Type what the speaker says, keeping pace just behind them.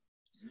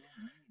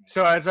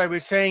So as I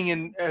was saying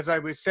in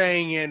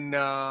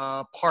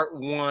part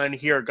one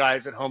here,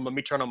 guys at home, let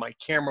me turn on my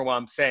camera while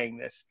I'm saying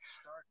this.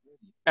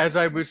 As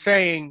I was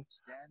saying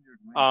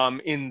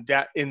in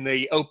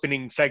the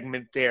opening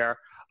segment there,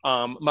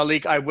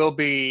 Malik, I will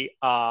be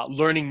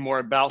learning more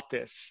about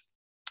this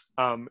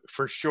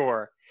for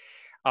sure.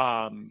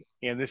 And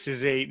this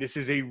is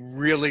a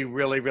really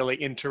really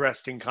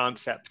interesting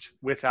concept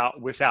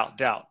without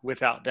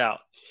doubt.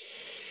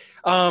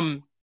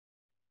 Um,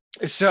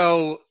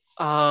 so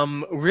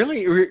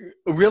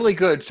really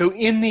good. So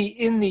in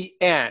the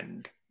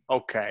end,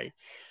 okay,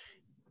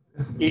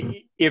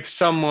 if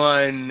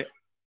someone,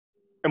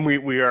 and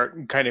we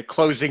are kind of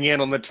closing in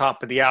on the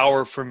top of the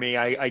hour for me.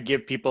 I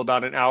give people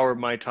about an hour of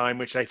my time,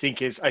 which I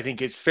think is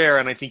fair,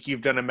 and I think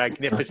you've done a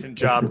magnificent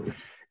job.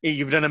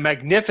 You've done a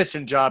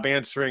magnificent job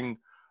answering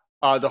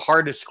the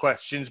hardest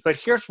questions. But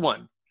here's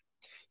one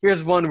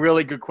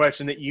really good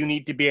question that you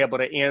need to be able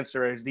to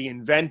answer as the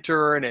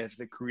inventor and as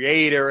the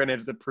creator and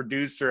as the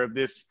producer of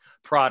this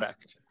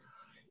product.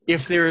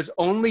 If there is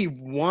only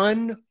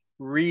one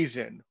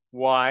reason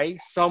why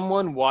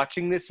someone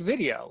watching this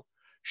video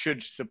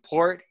should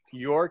support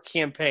your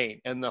campaign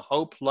and the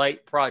Hope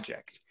Light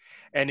project,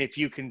 and if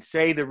you can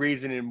say the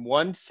reason in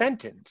one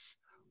sentence,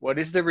 what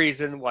is the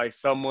reason why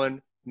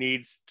someone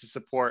needs to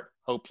support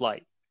Hope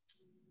Light?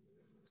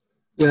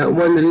 Yeah,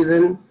 one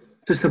reason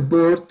to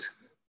support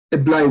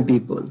blind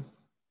people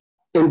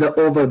in the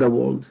over the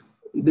world.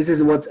 This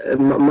is what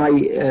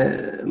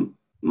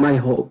my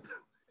hope,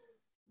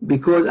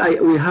 because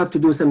we have to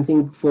do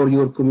something for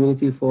your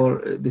community,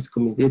 for this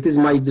community. It is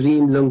my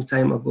dream long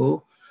time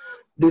ago.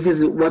 This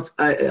is what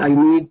I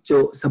need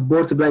to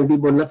support blind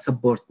people, not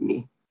support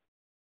me.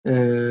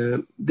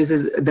 This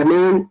is the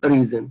main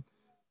reason.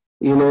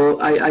 You know,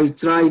 I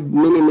tried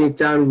many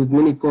times with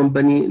many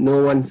company,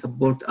 no one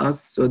support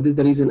us. So this is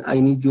the reason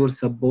I need your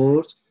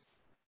support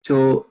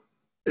to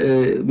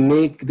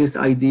make this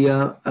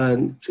idea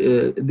and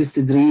this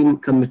dream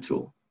come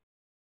true.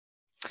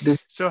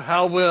 So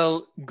how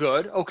will,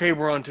 good, okay,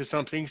 we're on to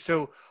something.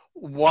 So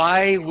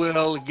why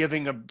will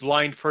giving a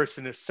blind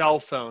person a cell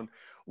phone,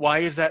 why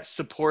is that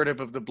supportive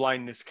of the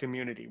blindness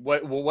community?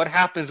 What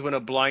happens when a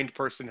blind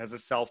person has a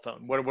cell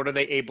phone? What are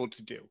they able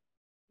to do?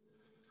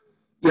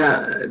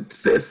 Yeah,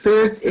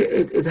 first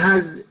it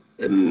has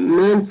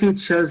main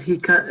features.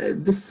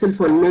 This cell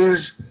phone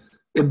merge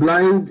a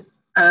blind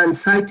and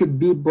sighted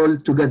people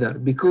together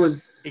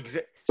because.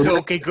 So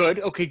okay,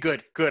 good.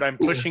 I'm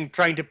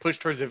trying to push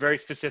towards a very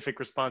specific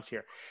response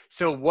here.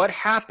 So what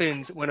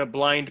happens when a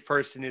blind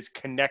person is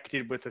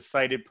connected with a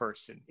sighted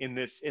person in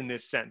this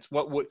sense?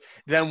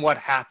 What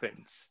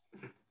happens?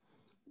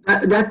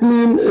 That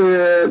means,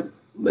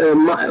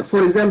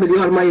 for example, you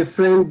are my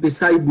friend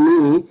beside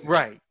me.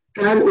 Right.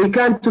 We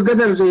can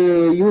together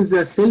use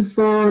the cell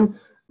phone.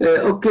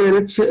 Okay,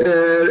 Rich,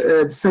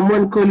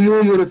 someone call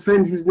you, your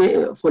friend, his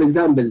name, for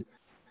example.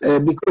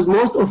 Because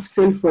most of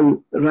cell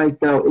phone right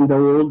now in the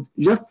world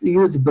just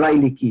use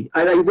braille key.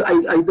 I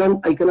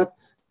cannot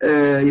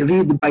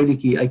read braille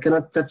key. I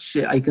cannot touch.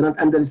 I cannot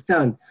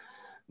understand.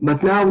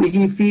 But now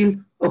he feel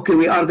okay.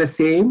 We are the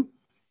same.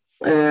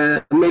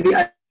 Maybe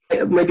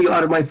you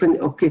are my friend.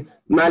 Okay,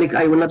 Malik,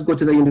 I will not go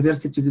to the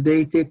university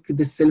today. Take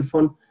this cell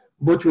phone.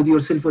 Put with your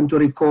cell phone to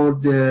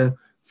record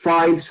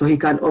file so he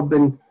can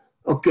open.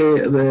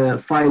 Okay,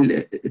 file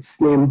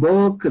its name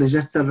book,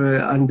 register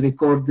and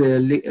record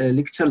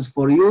lectures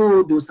for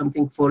you, do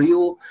something for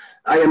you.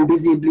 I am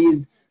busy,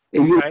 please.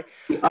 Okay.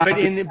 But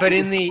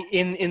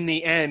in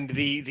the end,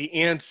 the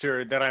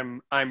answer that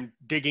I'm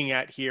digging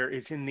at here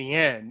is, in the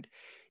end,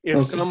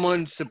 if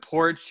someone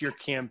supports your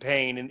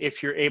campaign and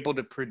if you're able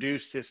to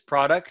produce this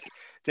product,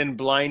 then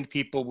blind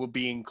people will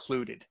be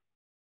included.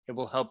 It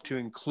will help to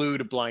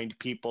include blind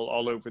people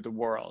all over the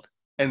world,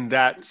 and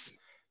that's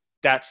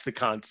the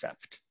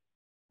concept.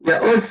 Yeah,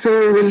 also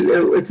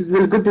it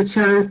will give the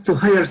chance to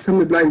hire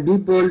some blind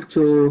people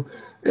to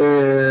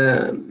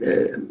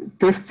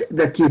test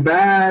the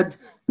keypad,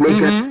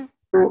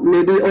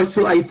 maybe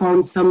also I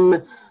found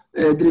some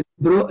there is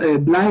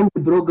blind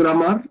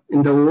programmer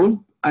in the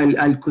world.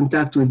 I'll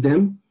contact with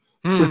them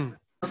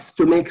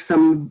to make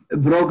some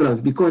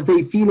programs because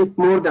they feel it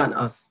more than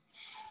us.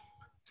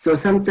 So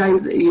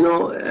sometimes, you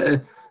know,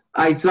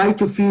 I try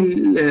to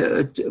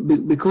feel,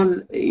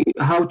 because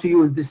how to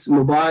use this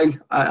mobile,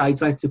 I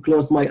try to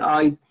close my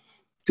eyes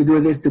to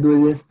do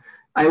this.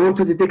 I want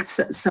to detect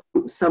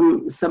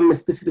some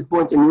specific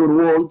point in your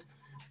world.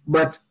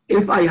 But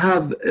if I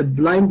have a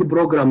blind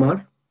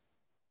programmer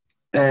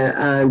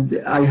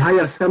and I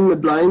hire some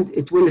blind,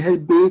 it will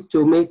help me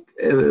to make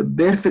a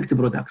perfect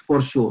product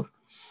for sure.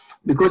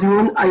 Because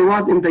when I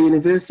was in the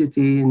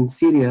university in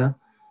Syria,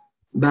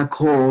 back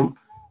home,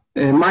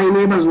 my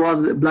neighbors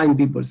was blind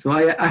people, so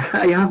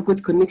I have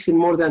good connection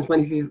more than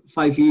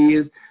 25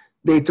 years.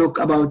 They talk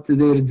about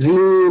their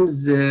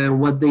dreams,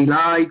 what they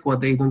like,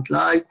 what they don't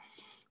like.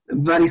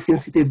 Very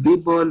sensitive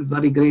people,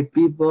 very great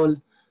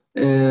people.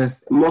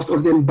 Most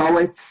of them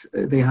poets.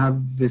 They have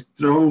a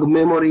strong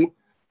memory.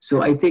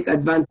 So I take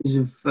advantage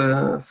of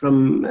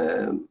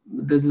from.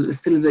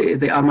 Still,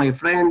 they are my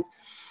friend.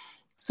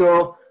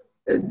 So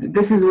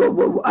this is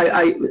what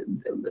I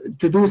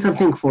to do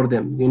something for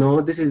them. You know,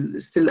 this is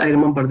still I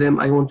remember them.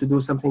 I want to do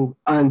something,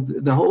 and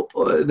the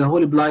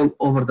whole blind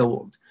over the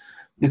world,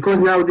 because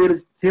now there is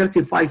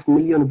 35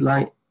 million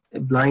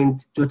blind,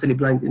 totally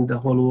blind in the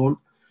whole world.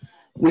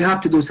 We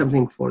have to do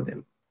something for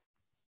them.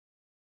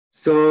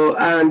 So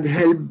and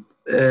help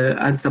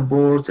and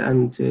support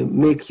and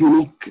make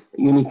unique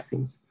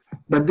things.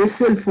 But this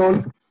cell phone,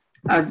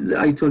 as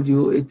I told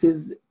you, it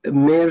is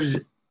merge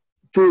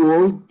two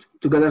worlds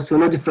together, so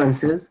no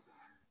differences.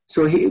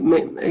 So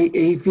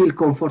he feel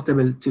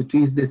comfortable to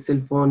use the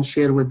cell phone,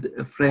 share with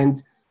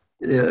friends,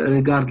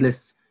 regardless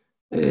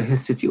his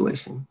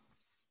situation.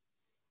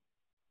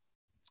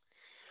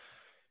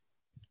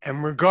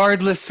 And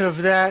regardless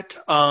of that,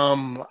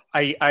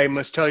 I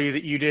must tell you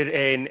that you did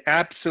an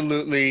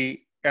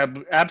absolutely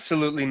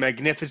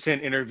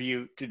magnificent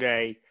interview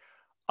today.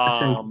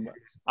 Thank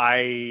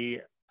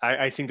you.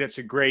 I think that's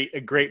a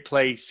great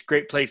place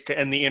to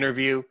end the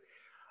interview.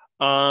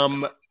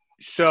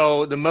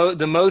 So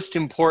the most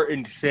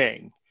important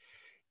thing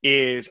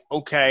is,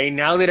 okay,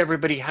 now that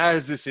everybody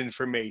has this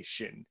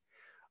information,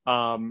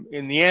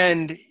 in the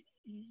end,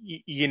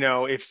 you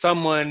know, if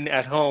someone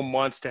at home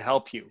wants to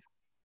help you,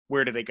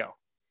 where do they go?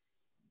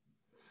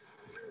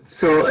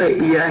 So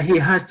yeah, he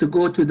has to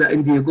go to the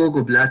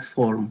Indiegogo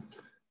platform.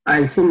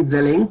 I'll send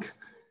the link.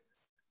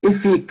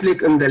 If he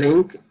click on the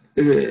link,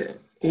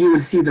 he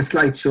will see the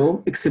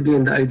slideshow,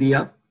 explain the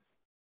idea,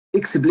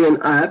 explain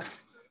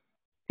apps.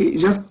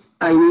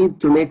 I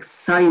need to make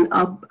sign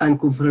up and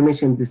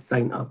confirmation this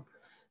sign up.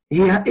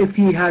 If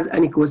he has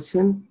any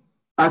question,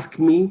 ask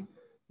me,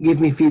 give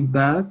me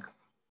feedback.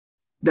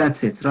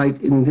 That's it, right,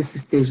 in this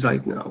stage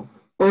right now.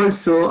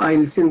 Also,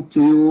 I'll send to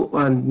you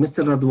and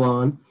Mr.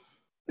 Radwan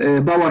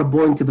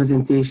PowerPoint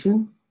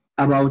presentation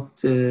about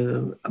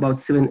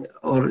 7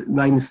 or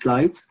 9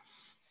 slides.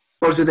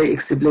 Also, they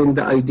explain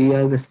the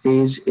idea, the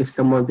stage. If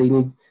someone they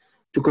need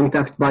to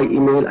contact by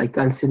email, I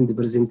can send the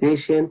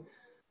presentation.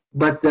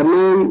 But the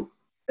main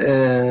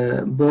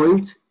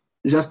point,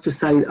 just to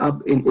sign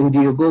up in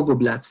Indiegogo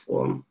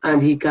platform,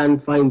 and he can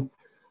find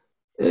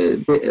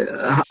can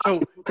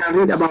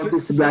read about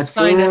this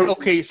platform. Sign up.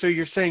 Okay, so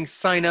you're saying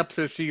sign up.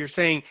 So you're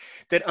saying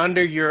that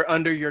under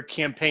your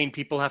campaign,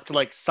 people have to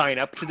like sign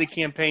up to the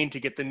campaign to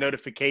get the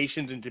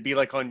notifications and to be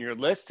like on your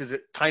list. Is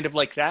it kind of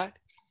like that?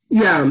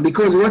 Yeah,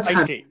 because what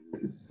I see.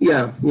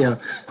 Yeah.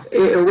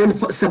 When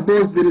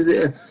suppose there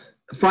is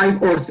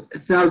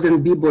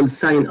 5,000 people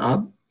sign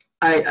up,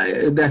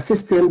 the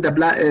system,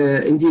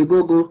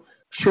 Indiegogo,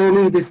 show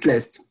me this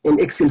list in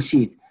Excel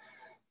sheet.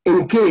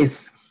 In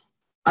case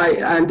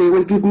and they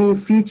will give me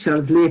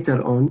features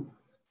later on.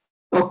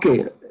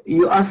 Okay,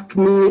 you ask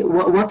me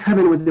what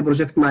happened with the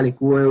project Malik.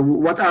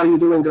 What are you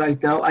doing right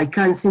now? I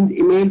can send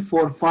email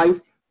for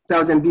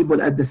 5,000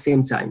 people at the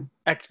same time.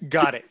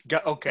 Got it.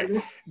 Okay.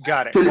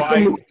 Got it.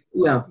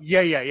 Well,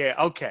 yeah.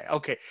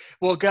 Okay.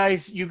 Well,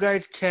 guys, you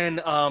guys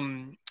can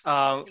I'll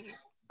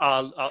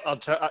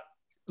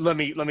let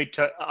me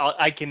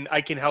I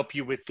can help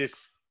you with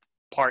this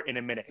part in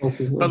a minute.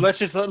 Okay. But let's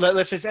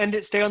just end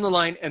it. Stay on the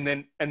line, and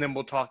then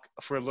we'll talk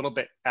for a little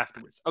bit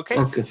afterwards. Okay.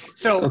 Okay.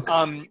 So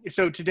Okay.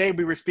 so today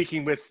we were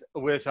speaking with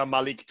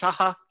Malik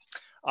Taha,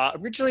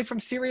 originally from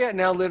Syria,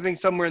 now living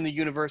somewhere in the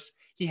universe.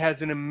 He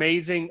has an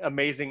amazing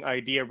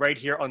idea right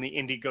here on the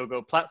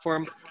Indiegogo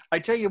platform. I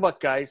tell you what,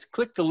 guys,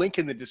 click the link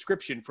in the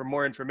description for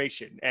more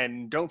information,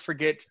 and don't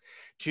forget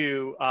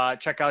to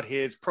check out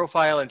his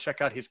profile and check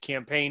out his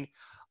campaign.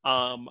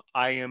 I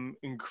am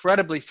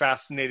incredibly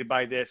fascinated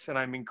by this, and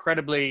I'm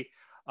incredibly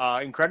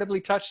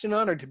touched and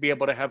honored to be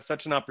able to have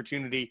such an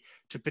opportunity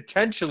to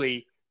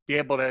potentially be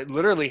able to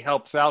literally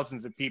help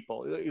thousands of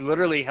people,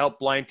 literally help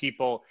blind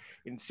people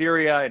in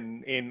Syria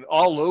and in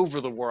all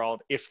over the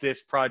world if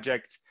this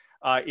project,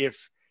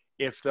 if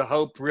the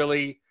hope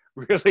really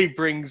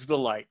brings the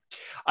light.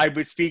 I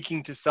was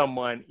speaking to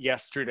someone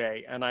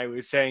yesterday and I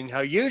was saying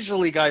how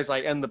usually, guys,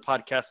 I end the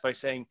podcast by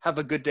saying, have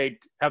a good day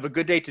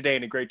today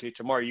and a great day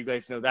tomorrow. You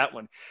guys know that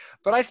one.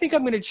 But I think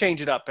I'm going to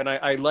change it up, and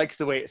I liked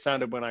the way it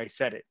sounded when I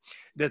said it,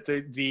 that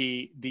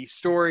the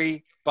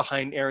story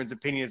behind Aaron's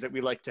opinion is that we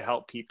like to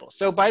help people.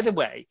 So by the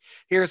way,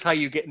 here's how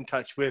you get in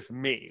touch with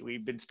me.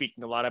 We've been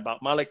speaking a lot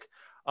about Malik.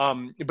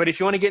 But if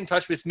you want to get in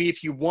touch with me,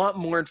 if you want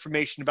more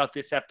information about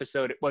this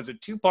episode, it was a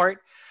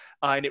 2-part.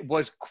 And it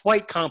was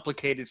quite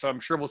complicated, so I'm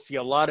sure we'll see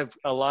a lot of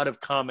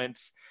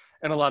comments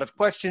and a lot of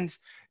questions.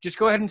 Just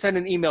go ahead and send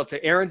an email to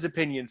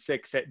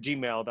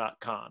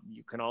aaronsopinion6@gmail.com.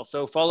 You can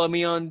also follow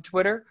me on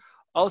Twitter,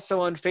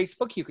 also on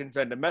Facebook. You can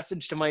send a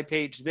message to my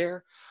page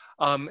there,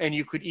 and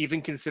you could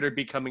even consider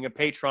becoming a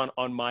patron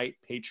on my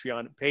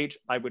Patreon page.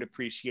 I would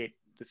appreciate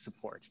the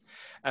support.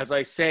 As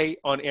I say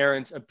on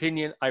Aaron's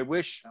Opinion, I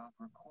wish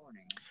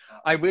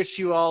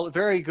you all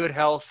very good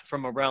health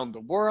from around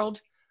the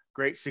world.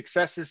 Great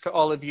successes to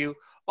all of you.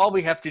 All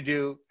we have to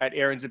do at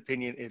Aaron's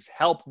Opinion is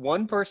help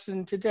one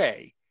person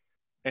today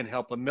and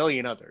help a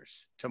million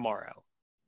others tomorrow.